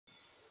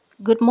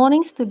Good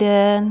morning,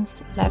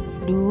 students. Let's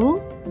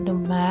do the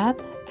math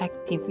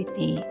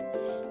activity.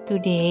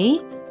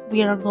 Today,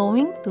 we are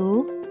going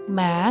to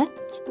match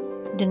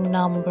the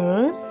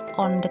numbers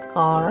on the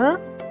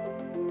car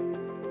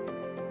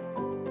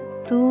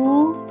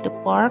to the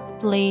park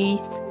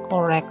place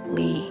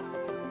correctly.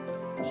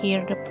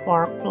 Here the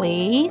park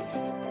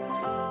place,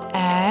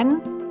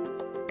 and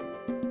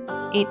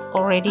it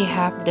already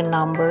have the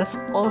numbers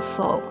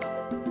also.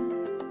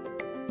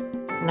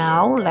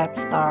 Now let's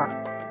start.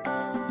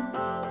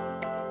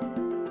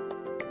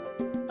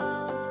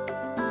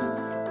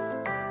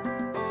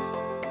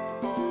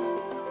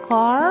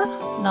 Car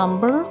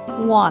number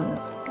 1.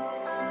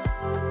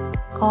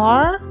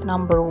 Car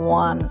number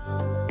 1.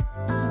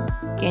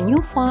 Can you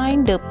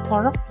find the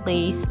park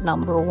place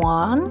number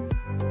 1?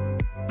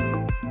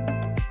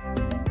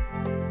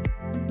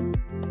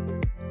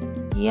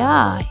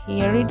 Yeah,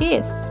 here it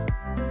is.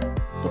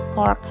 The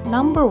park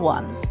number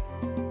 1.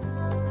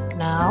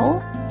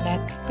 Now,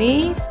 let's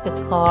face the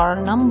car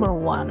number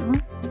 1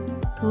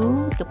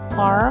 to the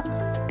park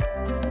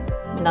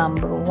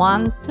number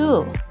 1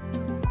 too.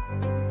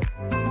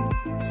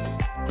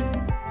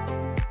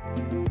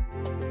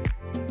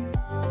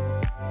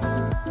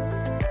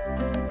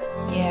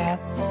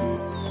 Yes,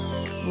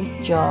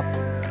 good job.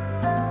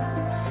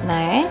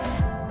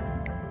 Next,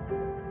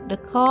 the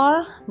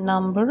car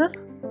number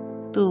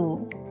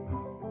 2.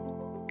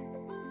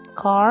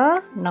 Car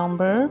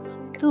number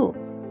 2.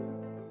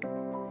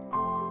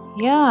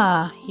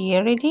 Yeah,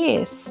 here it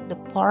is, the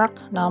park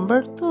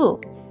number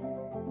 2.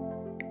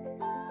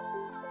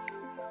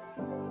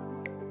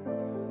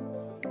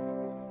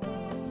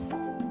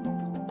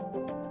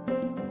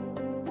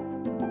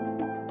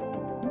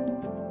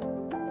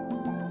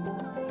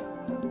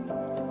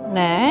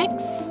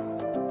 Next,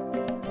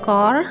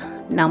 car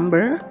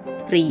number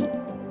 3.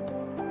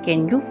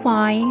 Can you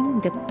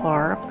find the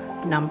park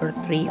number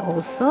 3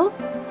 also?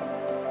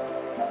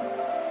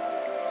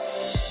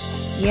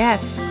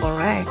 Yes,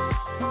 correct.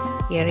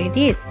 Here it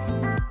is,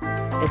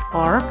 the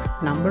park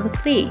number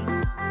 3.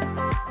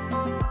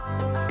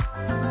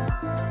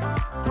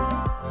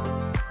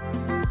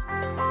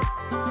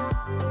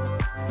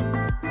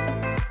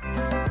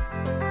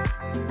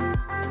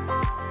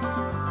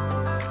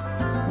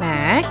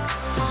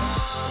 Next,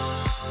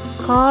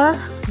 car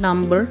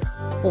number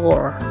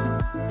 4.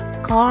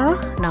 Car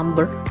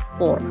number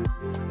 4.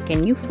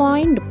 Can you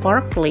find the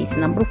park place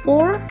number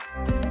 4?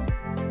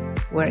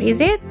 Where is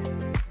it?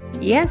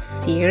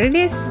 Yes, here it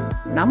is,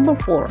 number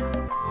 4.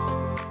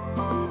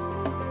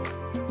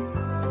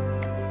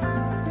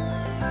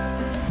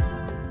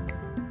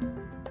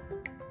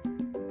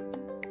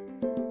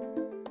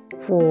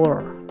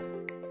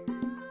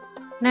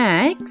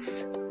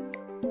 Next,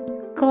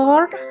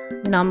 car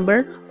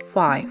number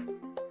 5.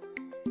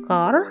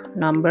 Car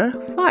number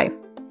 5.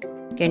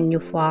 Can you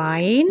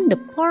find the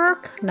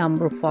park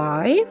number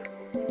 5?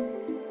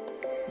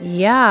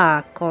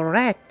 Yeah,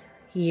 correct.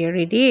 Here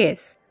it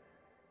is.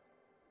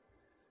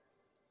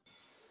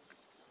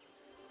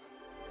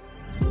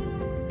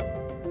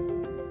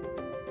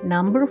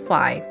 Number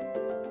 5.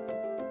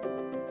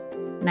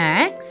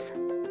 Next,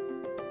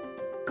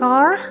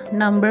 car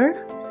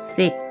number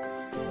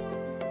 6.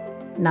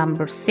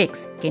 Number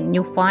 6. Can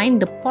you find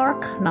the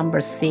park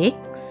number 6?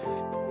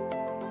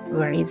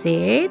 Where is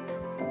it?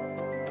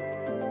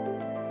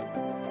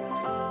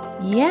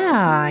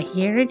 Yeah,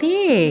 here it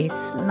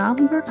is,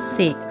 number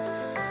 6.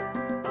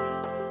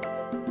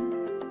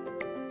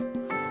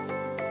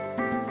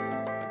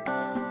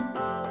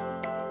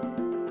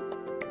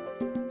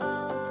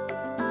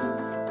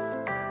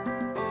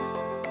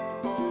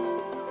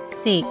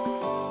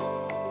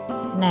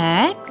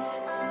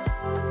 Next,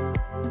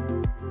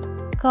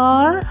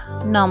 car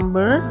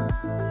number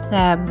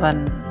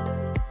 7.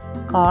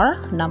 Car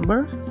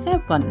number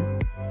 7.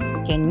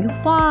 Can you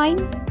find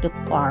the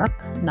park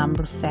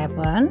number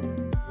 7?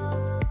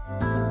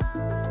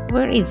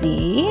 Where is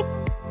it?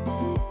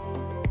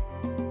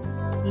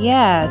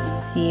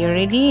 Yes, here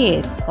it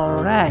is,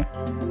 correct.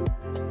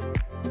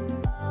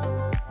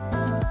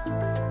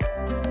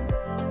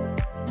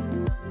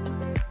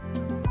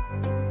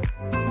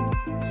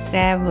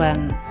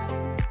 Seven.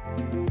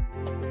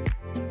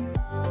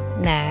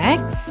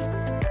 Next,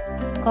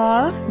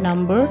 car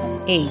number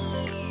 8.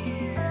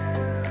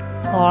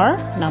 Car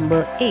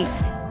number 8.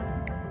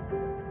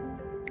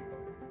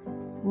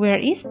 Where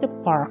is the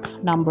park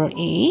number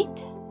 8?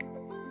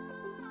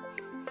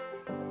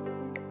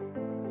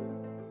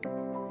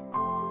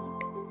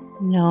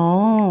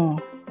 No.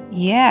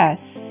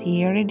 Yes,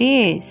 here it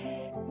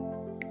is.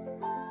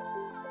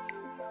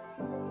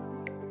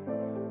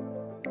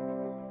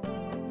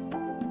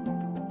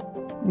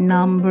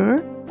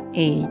 Number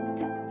 8.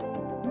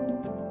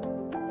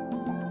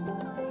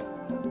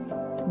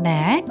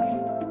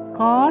 Next,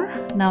 car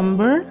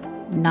number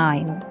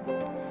 9.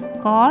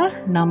 Car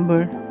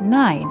number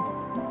 9.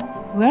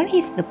 Where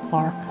is the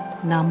park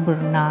number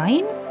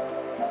 9?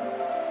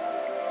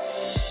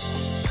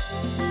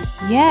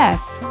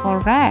 Yes,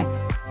 correct.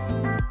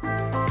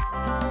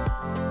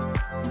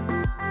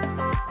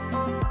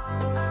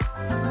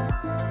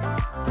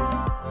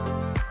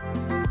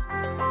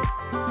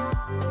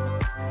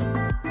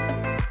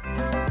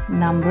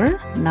 number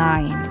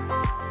 9.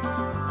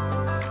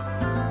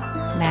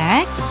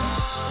 Next,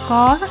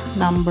 car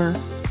number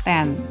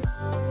 10.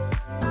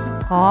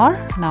 Car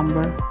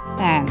number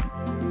 10.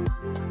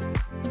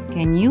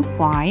 Can you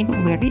find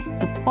where is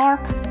the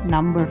park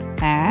number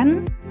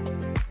 10?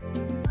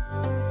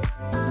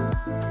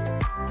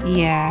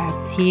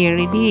 Yes, here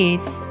it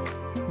is.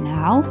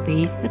 Now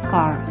face the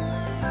car.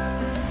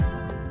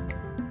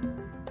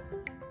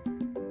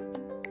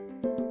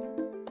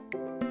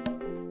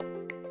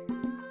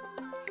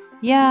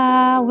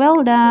 Yeah,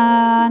 well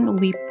done.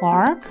 We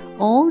park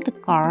all the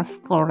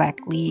cars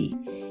correctly.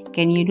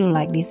 Can you do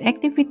like this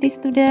activity,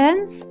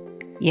 students?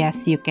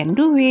 Yes, you can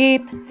do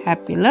it.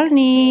 Happy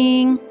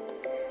learning!